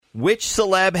Which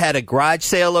celeb had a garage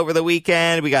sale over the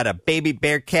weekend? We got a baby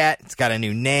Bearcat. It's got a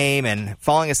new name and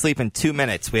falling asleep in 2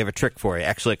 minutes. We have a trick for you.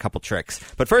 Actually, a couple tricks.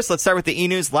 But first, let's start with the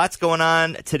e-news. Lots going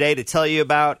on today to tell you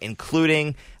about,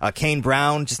 including Kane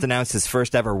Brown just announced his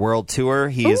first ever world tour.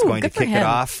 He is going to kick it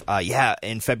off,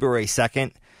 in February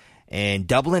 2nd in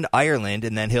Dublin, Ireland.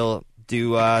 And then he'll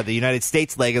do the United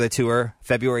States leg of the tour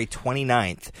February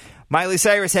 29th. Miley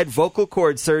Cyrus had vocal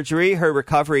cord surgery. Her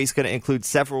recovery is going to include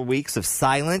several weeks of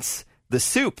silence. The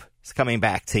Soup is coming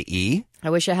back to E! I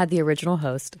wish I had the original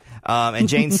host. And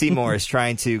Jane Seymour is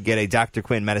trying to get a Dr.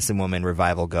 Quinn Medicine Woman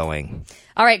revival going.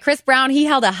 All right, Chris Brown, he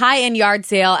held a high-end yard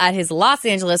sale at his Los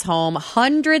Angeles home.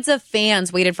 Hundreds of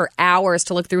fans waited for hours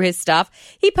to look through his stuff.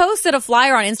 He posted a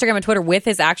flyer on Instagram and Twitter with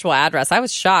his actual address. I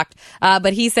was shocked.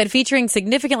 But he said featuring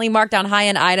significantly marked down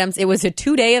high-end items, it was a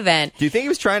 2-day event. Do you think he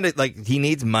was trying to, he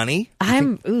needs money?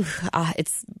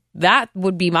 That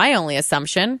would be my only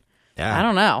assumption. Yeah. I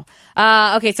don't know.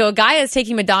 Okay, so a guy is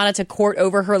taking Madonna to court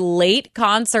over her late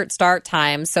concert start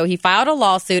time. So he filed a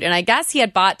lawsuit, and I guess he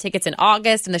had bought tickets in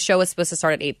August, and the show was supposed to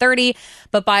start at 8:30.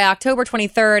 But by October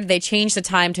 23rd, they changed the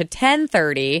time to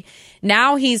 10:30.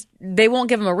 Now they won't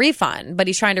give him a refund, but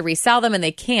he's trying to resell them, and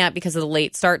they can't because of the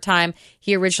late start time.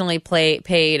 He originally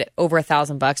paid over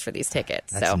 $1,000 for these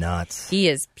tickets. That's nuts. He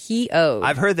is PO'd.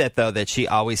 I've heard that, though, that she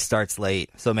always starts late.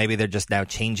 So maybe they're just now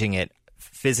changing it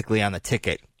physically on the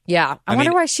ticket. Yeah. I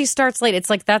wonder why she starts late. It's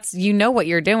like what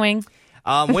you're doing.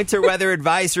 Winter weather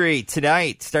advisory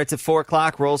tonight starts at 4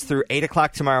 o'clock, rolls through 8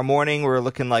 o'clock tomorrow morning. We're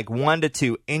looking like 1 to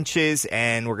 2 inches,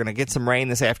 and we're going to get some rain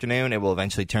this afternoon. It will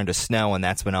eventually turn to snow, and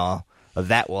that's when all of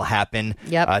that will happen.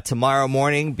 Yep. Tomorrow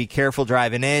morning, be careful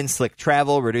driving in, slick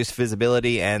travel, reduced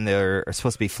visibility, and there are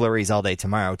supposed to be flurries all day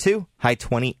tomorrow, too. High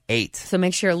 28. So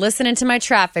make sure you're listening to my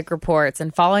traffic reports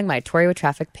and following my Tori with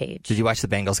Traffic page. Did you watch the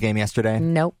Bengals game yesterday?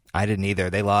 Nope. I didn't either.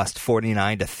 They lost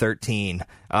 49-13.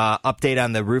 Update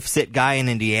on the roof sit guy in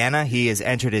Indiana. He has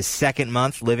entered his second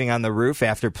month living on the roof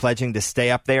after pledging to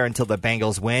stay up there until the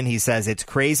Bengals win. He says, it's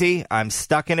crazy. I'm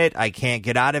stuck in it. I can't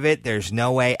get out of it. There's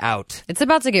no way out. It's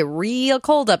about to get real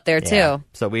cold up there, too.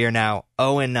 So we are now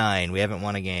 0-9. We haven't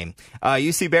won a game.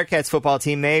 UC Bearcats football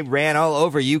team, they ran all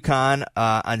over UConn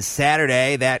on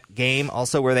Saturday. That game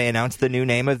also where they announced the new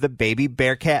name of the baby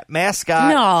Bearcat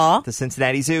mascot. Aww. The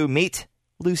Cincinnati Zoo. Meet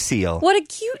Lucille. What a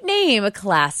cute name. A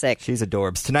classic. She's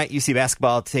adorbs. Tonight, UC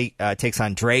basketball takes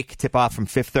on Drake. Tip-off from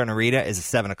Fifth Third Arena is at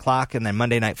 7 o'clock. And then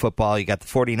Monday Night Football, you got the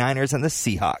 49ers and the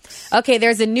Seahawks. Okay,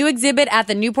 there's a new exhibit at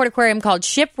the Newport Aquarium called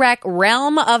Shipwreck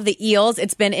Realm of the Eels.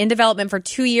 It's been in development for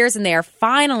 2 years, and they are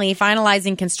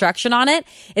finalizing construction on it.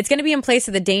 It's going to be in place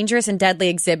of the Dangerous and Deadly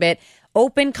exhibit.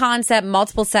 Open concept,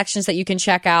 multiple sections that you can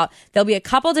check out. There'll be a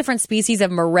couple different species of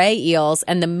moray eels,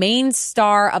 and the main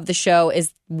star of the show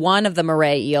is one of the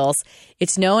moray eels.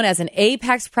 It's known as an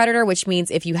apex predator, which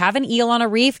means if you have an eel on a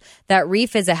reef, that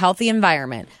reef is a healthy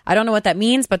environment. I don't know what that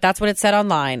means, but that's what it said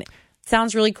online.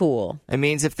 Sounds really cool. It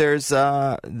means if there's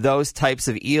those types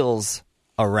of eels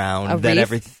around,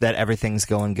 that everything's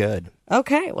going good.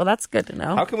 Okay, well, that's good to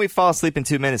know. How can we fall asleep in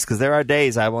 2 minutes? Because there are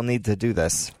days I will need to do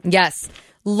this. Yes.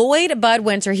 Lloyd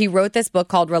Budwinter, he wrote this book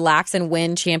called Relax and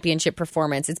Win Championship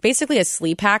Performance. It's basically a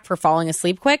sleep hack for falling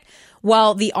asleep quick.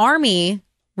 Well, the Army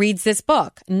reads this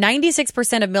book.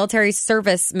 96% of military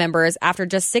service members, after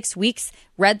just 6 weeks,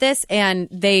 read this, and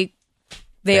they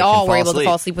all were able to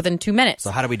fall asleep within 2 minutes. So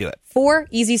how do we do it? 4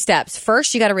 easy steps.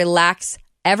 First, you got to relax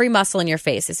every muscle in your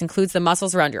face. This includes the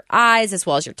muscles around your eyes, as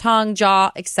well as your tongue,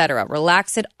 jaw, etc.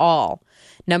 Relax it all.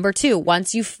 Number 2,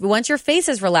 once your face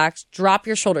is relaxed, drop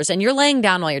your shoulders. And you're laying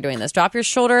down while you're doing this. Drop your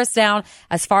shoulders down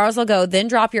as far as they'll go. Then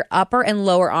drop your upper and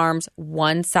lower arms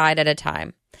one side at a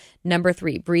time. Number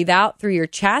 3, breathe out through your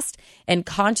chest and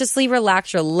consciously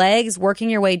relax your legs, working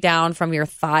your way down from your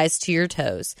thighs to your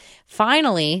toes.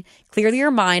 Finally, clear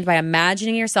your mind by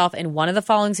imagining yourself in one of the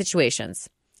following situations.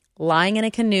 Lying in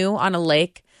a canoe on a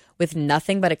lake with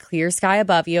nothing but a clear sky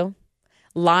above you.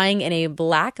 Lying in a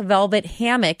black velvet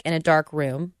hammock in a dark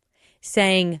room,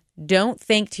 saying, don't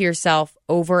think to yourself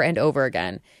over and over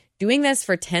again. Doing this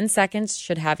for 10 seconds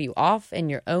should have you off in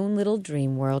your own little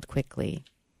dream world quickly.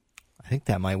 I think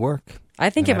that might work. I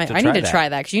think it might. I need to try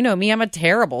that because you know me, I'm a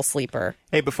terrible sleeper.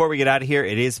 Hey, before we get out of here,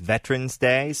 it is Veterans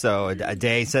Day, so a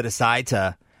day set aside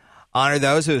to honor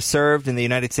those who have served in the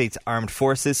United States Armed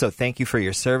Forces. So thank you for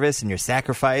your service and your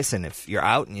sacrifice. And if you're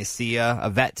out and you see a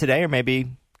vet today, or maybe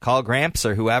call Gramps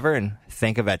or whoever and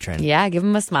thank a veteran. Yeah, give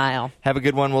him a smile. Have a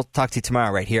good one. We'll talk to you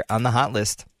tomorrow right here on The Hot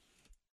List.